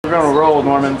going to roll,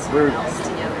 Norman.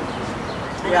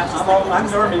 Yeah,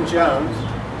 I'm Norman Jones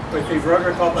with the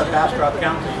Rotary Club of Bastrop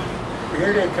County.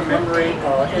 We're here to commemorate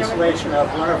installation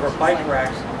of one of our bike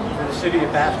racks for the city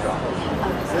of Bastrop.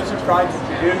 This is a project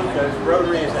to do because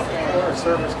Rotary is at the core of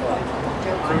Service Club.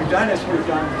 So we've done 6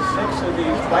 of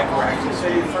these bike racks.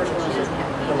 The first one is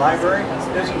at the library.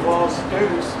 This involves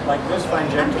students like this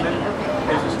fine gentleman.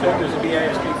 Is a student, is a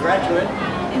BISD graduate,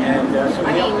 and so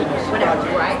we helped in this project.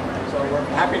 So we're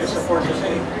happy to support the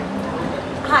city.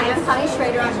 Hi, I'm Connie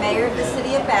Schrader. I'm mayor of the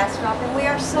city of Bastrop, and we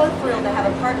are so thrilled to have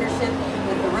a partnership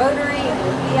with the Rotary and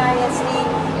with BISD.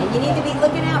 And you need to be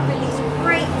looking out for these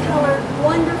great colored,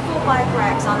 wonderful bike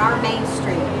racks on our Main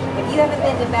Street. If you haven't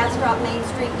been to Bastrop Main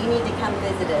Street, you need to come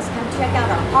visit us. Come check out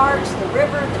our parks, the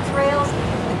river, the trails.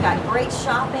 We've got great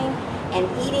shopping and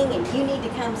eating, and you need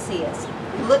to come see us.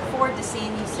 We look forward to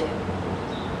seeing you soon.